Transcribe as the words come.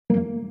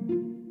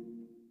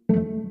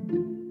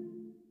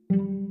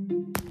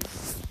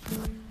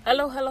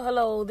Hello, hello,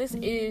 hello. This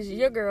is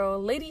your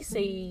girl, Lady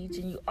Sage,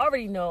 and you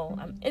already know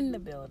I'm in the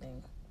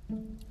building.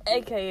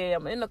 AKA,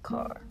 I'm in the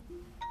car.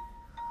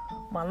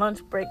 My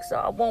lunch break, so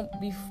I won't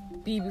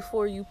be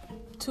before you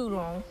too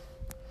long.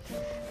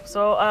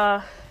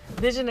 So,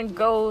 vision and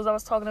goals. I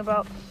was talking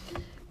about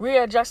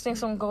readjusting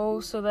some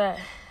goals so that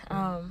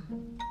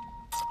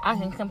I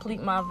can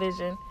complete my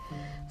vision.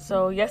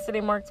 So,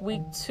 yesterday marked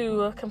week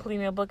 2 of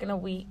completing a book in a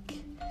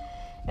week.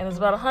 And it's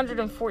about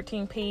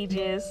 114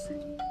 pages.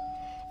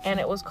 And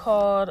it was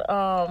called,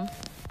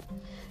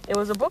 it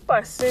was a book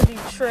by Cindy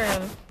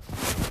Trim.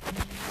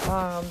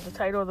 The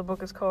title of the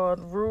book is called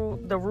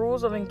The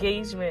Rules of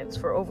Engagements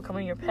for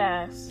Overcoming Your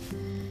Past.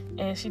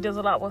 And she does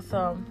a lot with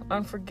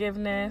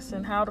unforgiveness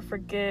and how to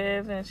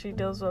forgive. And she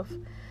deals with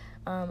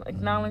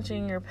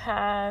acknowledging your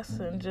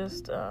past and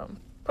just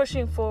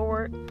pushing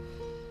forward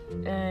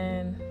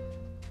and,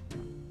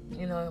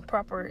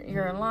 proper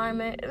your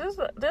alignment.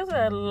 There's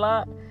a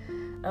lot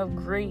of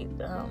great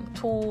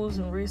tools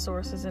and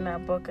resources in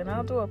that book, and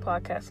I'll do a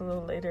podcast a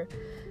little later,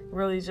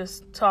 really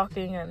just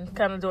talking and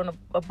kind of doing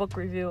a book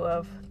review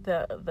of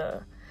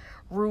the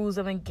rules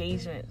of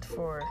engagement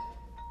for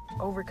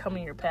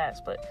overcoming your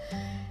past. But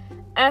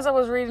as I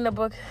was reading the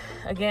book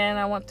again,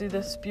 I went through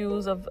the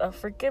spews of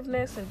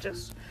forgiveness and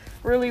just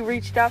really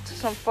reached out to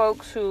some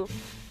folks who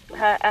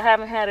I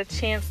haven't had a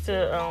chance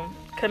to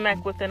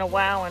connect with in a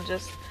while, and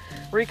just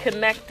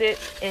reconnected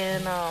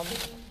and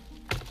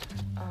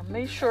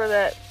make sure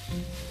that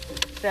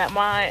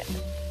my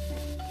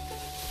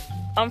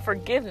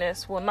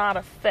unforgiveness will not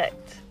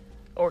affect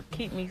or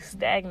keep me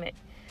stagnant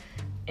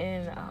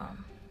in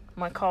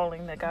my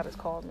calling that God has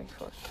called me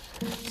for.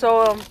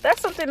 So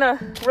that's something to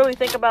really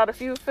think about. If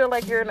you feel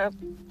like you're in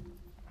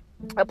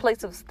a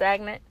place of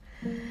stagnant,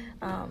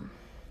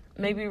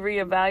 maybe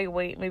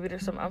reevaluate. Maybe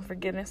there's some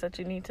unforgiveness that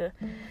you need to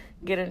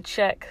get in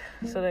check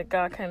so that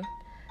God can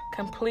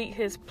complete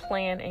His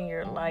plan in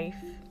your life.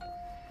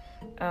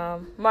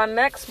 My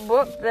next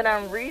book that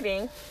I'm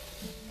reading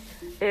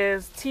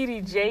is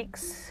T.D.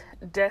 Jakes'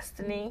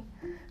 Destiny,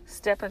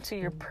 Step Into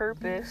Your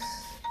Purpose.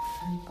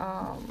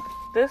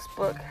 This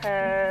book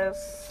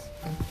has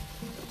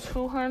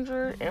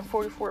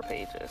 244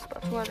 pages,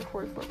 about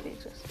 244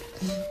 pages.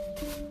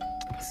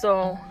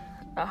 So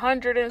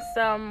 100 and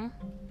some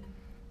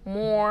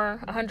more,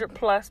 100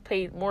 plus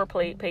more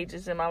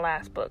pages in my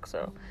last book.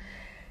 So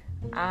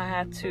I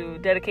have to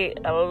dedicate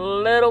a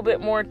little bit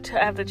more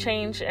I have to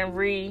change and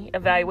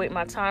reevaluate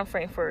my time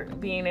frame for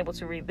being able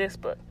to read this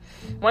book.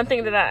 One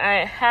thing that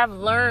I have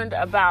learned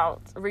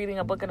about reading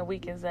a book in a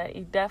week is that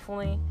you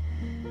definitely,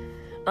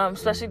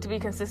 especially to be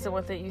consistent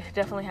with it, you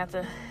definitely have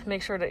to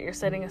make sure that you're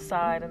setting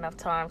aside enough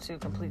time to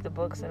complete the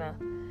books in a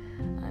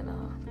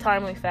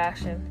timely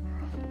fashion.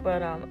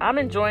 But I'm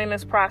enjoying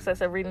this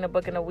process of reading a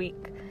book in a week.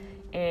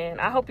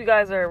 And I hope you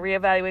guys are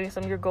reevaluating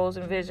some of your goals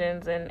and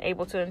visions and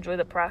able to enjoy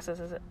the process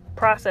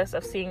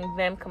of seeing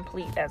them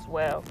complete as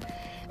well.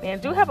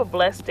 And do have a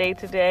blessed day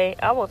today.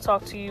 I will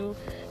talk to you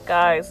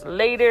guys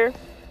later.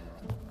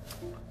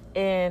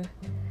 And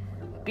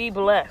be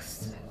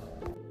blessed.